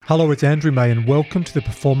Hello, it's Andrew May and welcome to the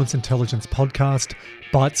Performance Intelligence Podcast,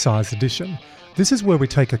 Bite-Size Edition. This is where we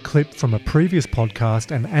take a clip from a previous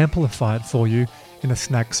podcast and amplify it for you in a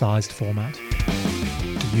snack-sized format.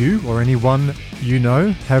 Do you or anyone you know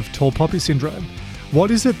have tall poppy syndrome?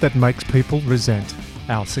 What is it that makes people resent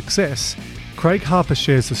our success? Craig Harper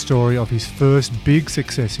shares the story of his first big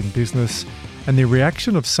success in business and the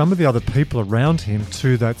reaction of some of the other people around him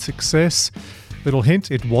to that success. Little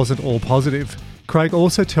hint, it wasn't all positive. Craig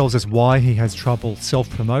also tells us why he has trouble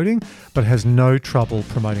self-promoting, but has no trouble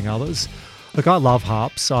promoting others. Look, I love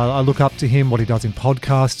Harps. I look up to him, what he does in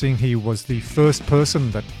podcasting. He was the first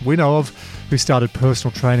person that we know of who started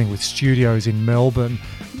personal training with studios in Melbourne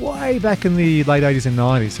way back in the late 80s and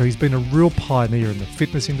 90s. So he's been a real pioneer in the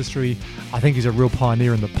fitness industry. I think he's a real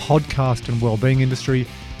pioneer in the podcast and wellbeing industry.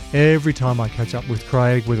 Every time I catch up with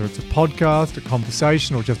Craig, whether it's a podcast, a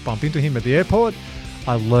conversation, or just bump into him at the airport,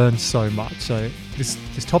 I learn so much. So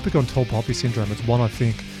this topic on tall poppy syndrome is one I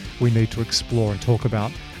think we need to explore and talk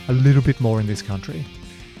about a little bit more in this country.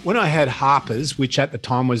 When I had Harper's, which at the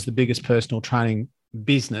time was the biggest personal training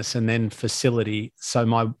business and then facility,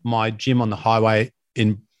 so my gym on the highway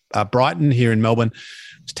in Brighton here in Melbourne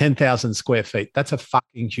was 10,000 square feet. That's a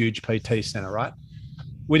fucking huge PT centre, right?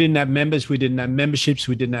 We didn't have members, we didn't have memberships,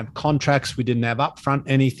 we didn't have contracts, we didn't have upfront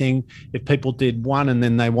anything. If people did one and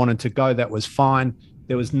then they wanted to go, that was fine.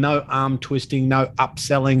 There was no arm twisting, no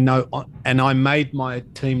upselling, and I made my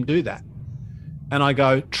team do that. And I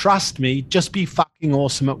go, trust me, just be fucking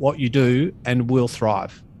awesome at what you do and we'll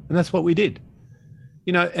thrive. And that's what we did.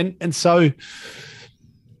 You know, and so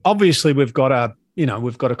obviously we've got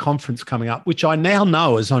a conference coming up, which I now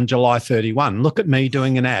know is on July 31. Look at me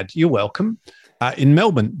doing an ad. You're welcome, in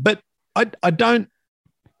Melbourne. But I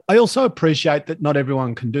also appreciate that not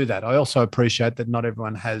everyone can do that. I also appreciate that not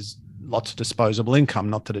everyone has lots of disposable income,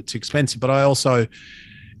 not that it's expensive, but I also,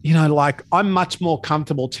 I'm much more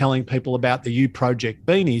comfortable telling people about the U Project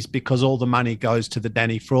beanies because all the money goes to the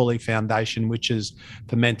Danny Frawley Foundation, which is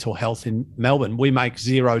for mental health in Melbourne. We make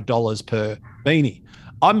 $0 per beanie.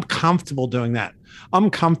 I'm comfortable doing that. I'm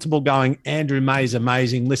comfortable going, Andrew May's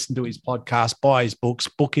amazing, listen to his podcast, buy his books,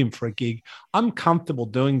 book him for a gig. I'm comfortable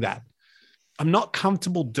doing that. I'm not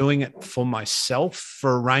comfortable doing it for myself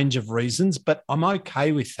for a range of reasons, but I'm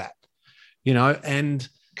okay with that, and...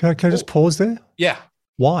 Can I just pause there? Yeah.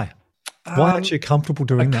 Why? Why aren't you comfortable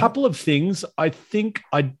doing that? A couple of things. I think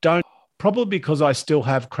I don't, probably because I still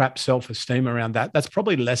have crap self-esteem around that. That's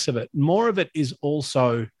probably less of it. More of it is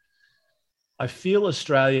also, I feel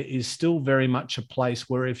Australia is still very much a place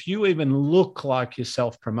where if you even look like you're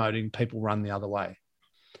self-promoting, people run the other way.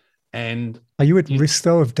 And are you at risk,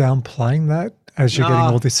 though, of downplaying that as you're getting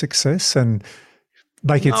all this success and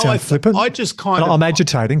making it sound flippant? I just kind of... I'm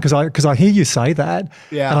agitating because I hear you say that,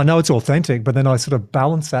 yeah, and I know it's authentic, but then I sort of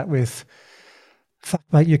balance that with, fuck,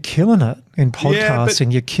 mate, you're killing it in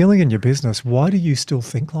podcasting, you're killing in your business. Why do you still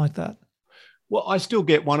think like that? Well, I still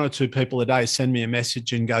get one or two people a day send me a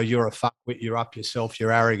message and go, you're a fuckwit, you're up yourself,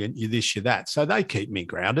 you're arrogant, you're this, you're that. So they keep me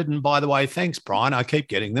grounded. And by the way, thanks, Brian. I keep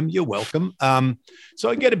getting them. You're welcome. So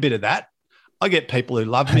I get a bit of that. I get people who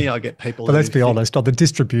love me. I get people but let's be honest, on the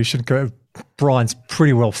distribution curve, Brian's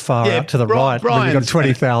pretty well far out to the right. You've got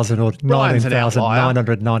 20,000 or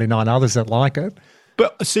 19,999 others that like it.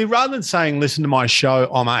 But see, rather than saying, listen to my show,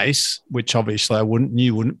 I'm ace, which obviously I wouldn't,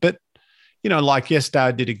 you wouldn't, but like yesterday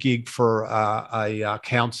I did a gig for a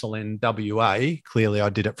council in WA. Clearly I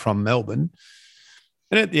did it from Melbourne.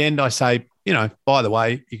 And at the end I say, by the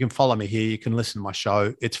way, you can follow me here. You can listen to my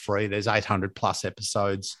show. It's free. There's 800 plus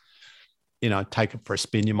episodes. Take it for a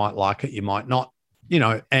spin. You might like it. You might not,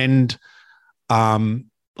 and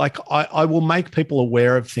I will make people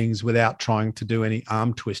aware of things without trying to do any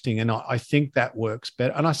arm twisting. And I think that works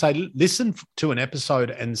better. And I say, listen to an episode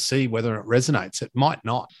and see whether it resonates. It might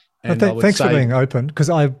not. And thanks for being open,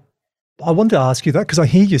 because I wanted to ask you that because I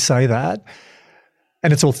hear you say that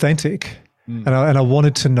and it's authentic. And I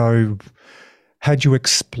wanted to know, had you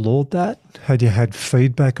explored that? Had you had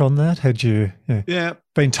feedback on that? Had you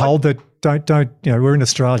been told that don't we're in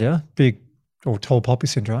Australia, big or tall poppy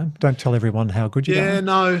syndrome. Don't tell everyone how good you are. Yeah,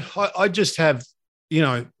 no, I just have,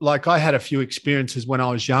 I had a few experiences when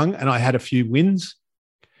I was young and I had a few wins.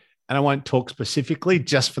 And I won't talk specifically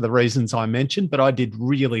just for the reasons I mentioned, but I did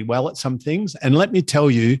really well at some things. And let me tell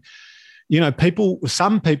you,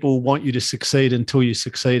 some people want you to succeed until you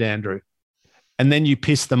succeed, Andrew. And then you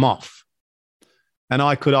piss them off. And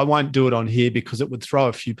I won't do it on here because it would throw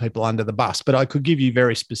a few people under the bus, but I could give you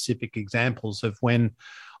very specific examples of when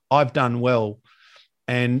I've done well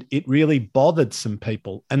And it really bothered some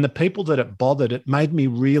people. And the people that it bothered, it made me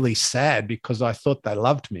really sad because I thought they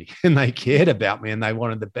loved me and they cared about me and they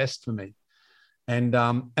wanted the best for me. And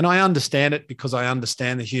I understand it because I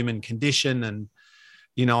understand the human condition, and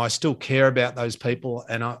I still care about those people.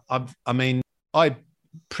 And I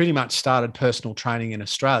pretty much started personal training in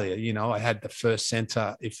Australia. I had the first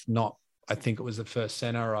centre, if not, I think it was the first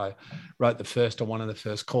centre. I wrote the first or one of the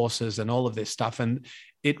first courses and all of this stuff. And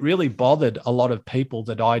it really bothered a lot of people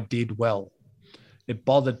that I did well. It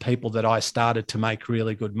bothered people that I started to make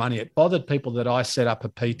really good money. It bothered people that I set up a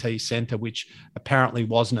PT centre, which apparently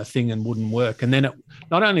wasn't a thing and wouldn't work. And then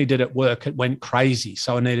not only did it work, it went crazy.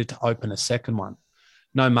 So I needed to open a second one.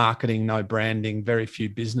 No marketing, no branding, very few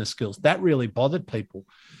business skills. That really bothered people.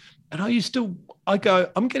 And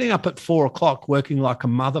I'm getting up at 4 o'clock working like a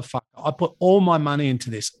motherfucker. I put all my money into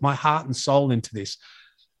this, my heart and soul into this.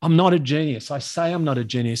 I'm not a genius. I say I'm not a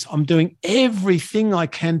genius. I'm doing everything I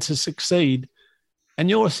can to succeed. And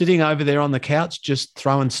you're sitting over there on the couch just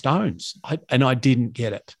throwing stones. I didn't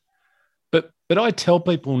get it. But I tell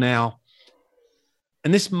people now,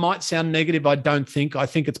 and this might sound negative, I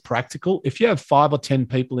think it's practical. If you have 5 or 10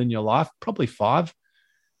 people in your life, probably 5,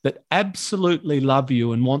 that absolutely love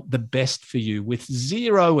you and want the best for you with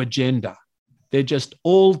zero agenda, they're just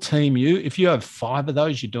all team you. If you have 5 of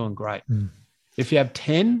those, you're doing great. Mm. If you have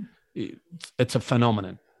 10, it's a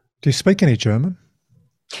phenomenon. Do you speak any German?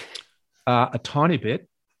 A tiny bit.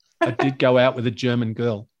 I did go out with a German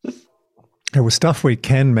girl. There was stuff we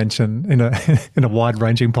can mention in a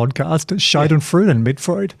wide-ranging podcast. Schadenfreude and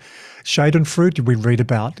Mitfreude. Schadenfreude, we read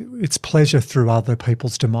about it's pleasure through other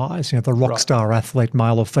people's demise. The rock star athlete,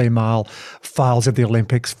 male or female, fails at the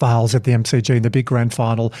Olympics, fails at the MCG in the big grand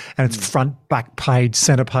final, and it's front, back page,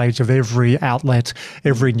 centre page of every outlet,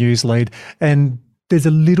 every news lead. And there's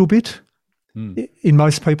a little bit in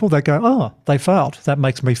most people that go, oh, they failed. That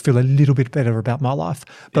makes me feel a little bit better about my life.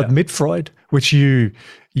 But Mitfreude, which you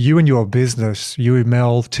and your business, you,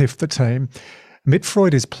 Mel, Tiff, the team,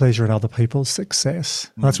 Mitfreude is pleasure in other people's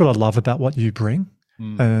success. That's what I love about what you bring.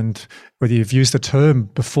 And whether you've used the term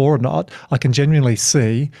before or not, I can genuinely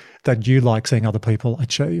see that you like seeing other people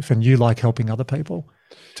achieve and you like helping other people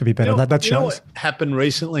to be better. That shows. You know what happened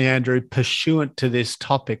recently, Andrew, pursuant to this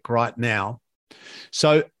topic right now?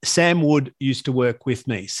 So Sam Wood used to work with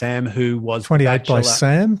me. Sam, who was 28 by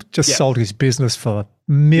Sam, just sold his business for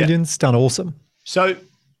millions, done awesome. So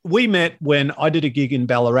we met when I did a gig in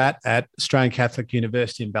Ballarat at Australian Catholic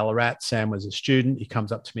University in Ballarat. Sam was a student. He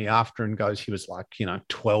comes up to me after and goes, he was like,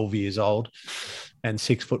 12 years old and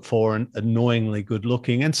 6'4" and annoyingly good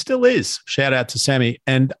looking and still is. Shout out to Sammy.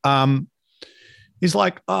 And he's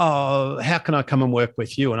like, oh, how can I come and work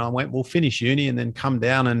with you? And I went, well, finish uni and then come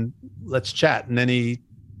down and let's chat. And then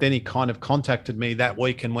he kind of contacted me that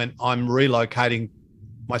week and went, I'm relocating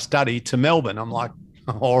my study to Melbourne. I'm like,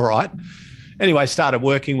 all right. Anyway, started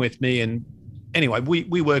working with me. And anyway,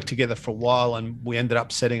 we worked together for a while and we ended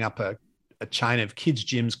up setting up a chain of kids'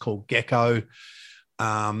 gyms called Gecko.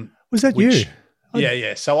 Was that you?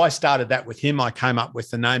 Yeah. So I started that with him. I came up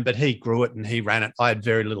with the name, but he grew it and he ran it. I had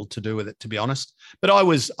very little to do with it, to be honest. But I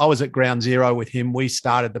was at ground zero with him. We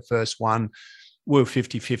started the first one. We were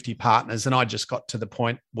 50-50 partners. And I just got to the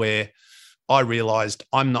point where I realized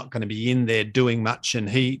I'm not going to be in there doing much.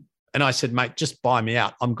 And I said, mate, just buy me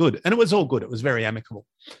out. I'm good. And it was all good. It was very amicable.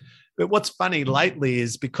 But what's funny lately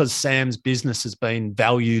is because Sam's business has been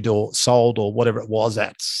valued or sold or whatever it was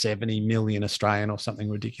at 70 million Australian or something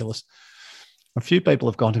ridiculous. A few people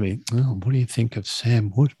have gone to me, oh, what do you think of Sam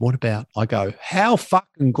Wood? What about? I go, how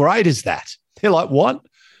fucking great is that? They're like, what?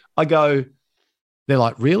 They're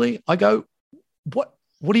like, really? I go, what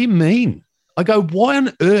do you mean? I go, why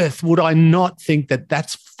on earth would I not think that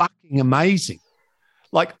that's fucking amazing?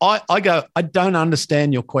 Like, I go, I don't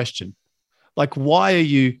understand your question. Like, why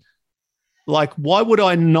would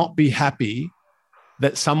I not be happy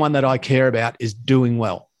that someone that I care about is doing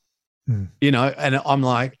well? And I'm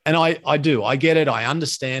like, and I do, I get it. I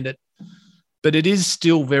understand it, but it is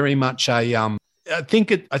still very much I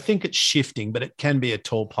think it's shifting, but it can be a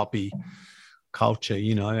tall poppy culture,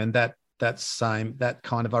 and that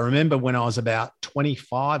kind of, I remember when I was about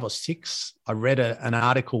 25 or 6, I read an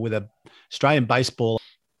article with an Australian baseball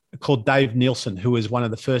called Dave Nielsen, who was one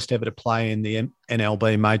of the first ever to play in the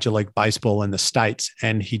NLB, Major League Baseball in the States.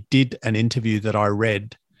 And he did an interview that I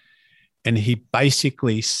read. And he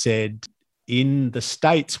basically said, in the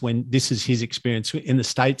States, when this is his experience, in the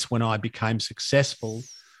States, when I became successful,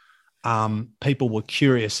 people were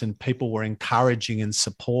curious and people were encouraging and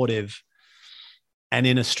supportive. And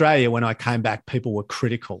in Australia, when I came back, people were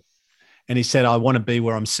critical. And he said, I want to be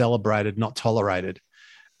where I'm celebrated, not tolerated.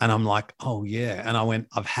 And I'm like, oh, yeah. And I went,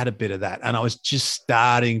 I've had a bit of that. And I was just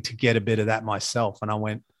starting to get a bit of that myself. And I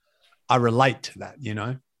went, I relate to that, you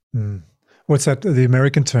know? Mm. What's that, the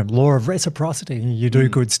American term? Law of reciprocity. You do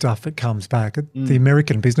good stuff, it comes back. The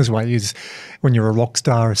American business way is when you're a rock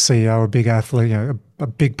star, a CEO, a big athlete, a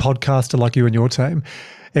big podcaster like you and your team,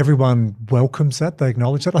 everyone welcomes that. They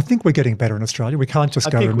acknowledge that. I think we're getting better in Australia. We can't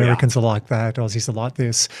just go, Americans are like that, Aussies are like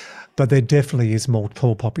this. But there definitely is more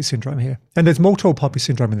tall poppy syndrome here. And there's more tall poppy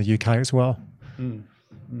syndrome in the UK as well.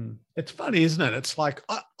 It's funny, isn't it? It's like,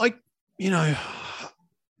 I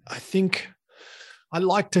think I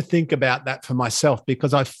like to think about that for myself,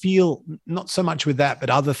 because I feel not so much with that, but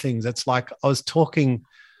other things. It's like I was talking,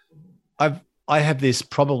 I have this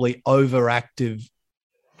probably overactive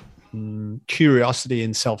curiosity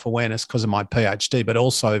and self-awareness because of my PhD, but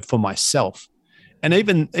also for myself. And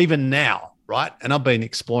even now, right? And I've been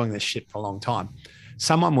exploring this shit for a long time.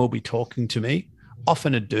 Someone will be talking to me,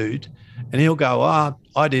 often a dude, and he'll go,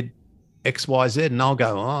 I did X, Y, Z. And I'll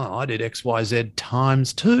go, I did X, Y, Z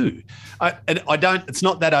times 2. It's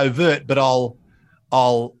not that overt, but I'll,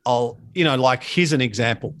 like, here's an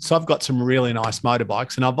example. So I've got some really nice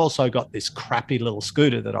motorbikes, and I've also got this crappy little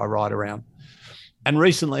scooter that I ride around. And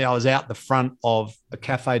recently I was out the front of a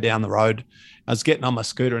cafe down the road. I was getting on my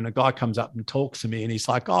scooter, and a guy comes up and talks to me, and he's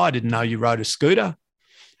like, I didn't know you rode a scooter.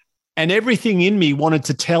 And everything in me wanted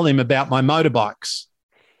to tell him about my motorbikes,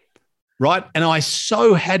 right? And I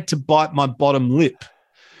so had to bite my bottom lip,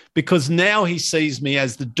 because now he sees me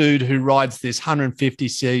as the dude who rides this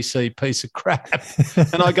 150cc piece of crap.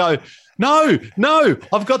 And I go, no,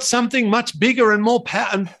 I've got something much bigger and more power.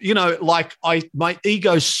 And, my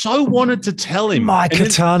ego so wanted to tell him. My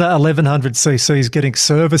Katana 1100cc is getting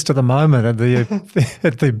serviced at the moment at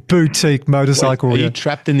the boutique motorcycle. Are you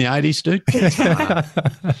trapped in the 80s, dude? But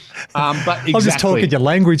exactly. I'm just talking your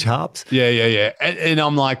language, Harps. Yeah. And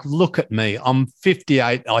I'm like, look at me. I'm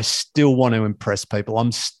 58. I still want to impress people.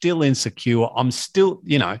 I'm still insecure. I'm still,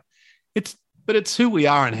 but it's who we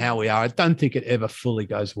are and how we are. I don't think it ever fully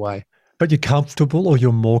goes away. But you're comfortable, or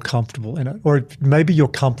you're more comfortable in it, or maybe you're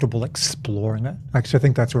comfortable exploring it. Actually, I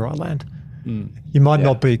think that's where I land. You might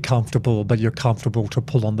not be comfortable, but you're comfortable to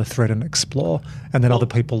pull on the thread and explore, and then other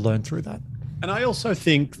people learn through that. And I also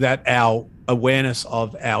think that our awareness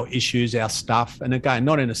of our issues, our stuff, and again,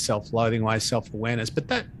 not in a self-loathing way, self-awareness, but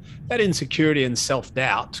that insecurity and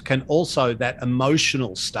self-doubt can also, that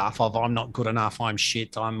emotional stuff of I'm not good enough, I'm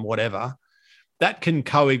shit, I'm whatever, that can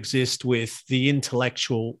coexist with the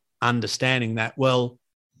intellectual understanding that, well,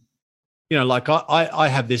 like I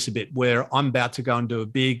have this a bit where I'm about to go and do a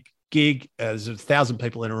big gig, there's 1,000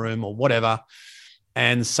 people in a room or whatever,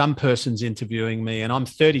 and some person's interviewing me, and I'm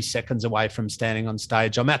 30 seconds away from standing on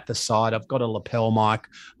stage. I'm at the side, I've got a lapel mic,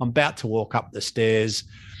 I'm about to walk up the stairs,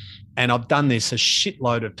 and I've done this a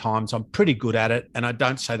shitload of times. I'm pretty good at it, and I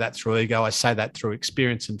don't say that through ego. I say that through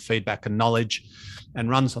experience and feedback and knowledge, and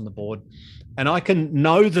runs on the board. And I can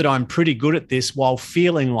know that I'm pretty good at this while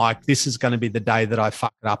feeling like this is going to be the day that I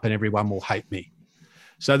fuck it up and everyone will hate me.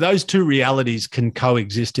 So those two realities can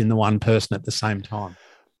coexist in the one person at the same time.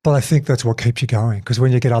 But I think that's what keeps you going, because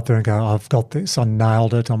when you get up there and go, I've got this, I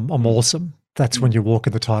nailed it, I'm awesome, that's when you walk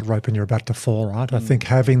in the tightrope and you're about to fall, right? I think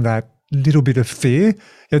having that little bit of fear,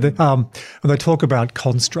 when they talk about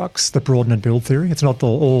constructs, the broaden and build theory, it's not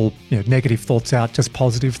all negative thoughts out, just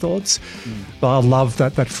positive thoughts. But I love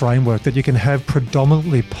that framework, that you can have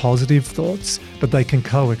predominantly positive thoughts, but they can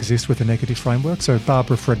coexist with a negative framework. So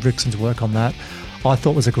Barbara Fredrickson's work on that, I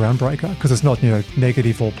thought, was a groundbreaker, because it's not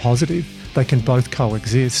negative or positive. They can both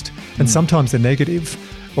coexist, and sometimes the negative,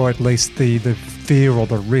 or at least the fear or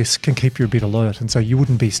the risk, can keep you a bit alert. And so you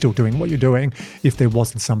wouldn't be still doing what you're doing if there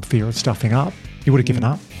wasn't some fear of stuffing up. You would have given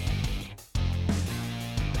up.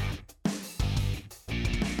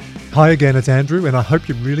 Hi again, it's Andrew, and I hope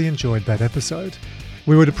you really enjoyed that episode.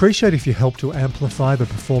 We would appreciate if you help to amplify the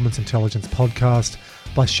Performance Intelligence podcast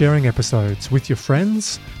by sharing episodes with your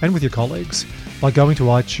friends and with your colleagues, by going to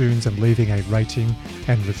iTunes and leaving a rating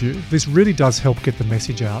and review. This really does help get the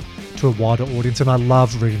message out to a wider audience, and I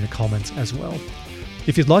love reading the comments as well.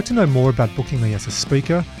 If you'd like to know more about booking me as a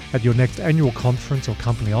speaker at your next annual conference or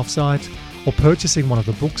company offsite, or purchasing one of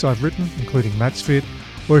the books I've written, including MatchFit,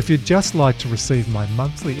 or if you'd just like to receive my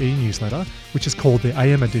monthly e-newsletter, which is called the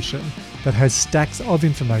AM Edition, that has stacks of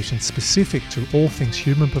information specific to all things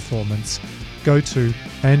human performance, go to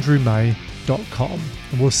andrewmay.com,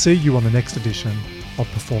 and we'll see you on the next edition of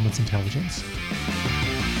Performance Intelligence.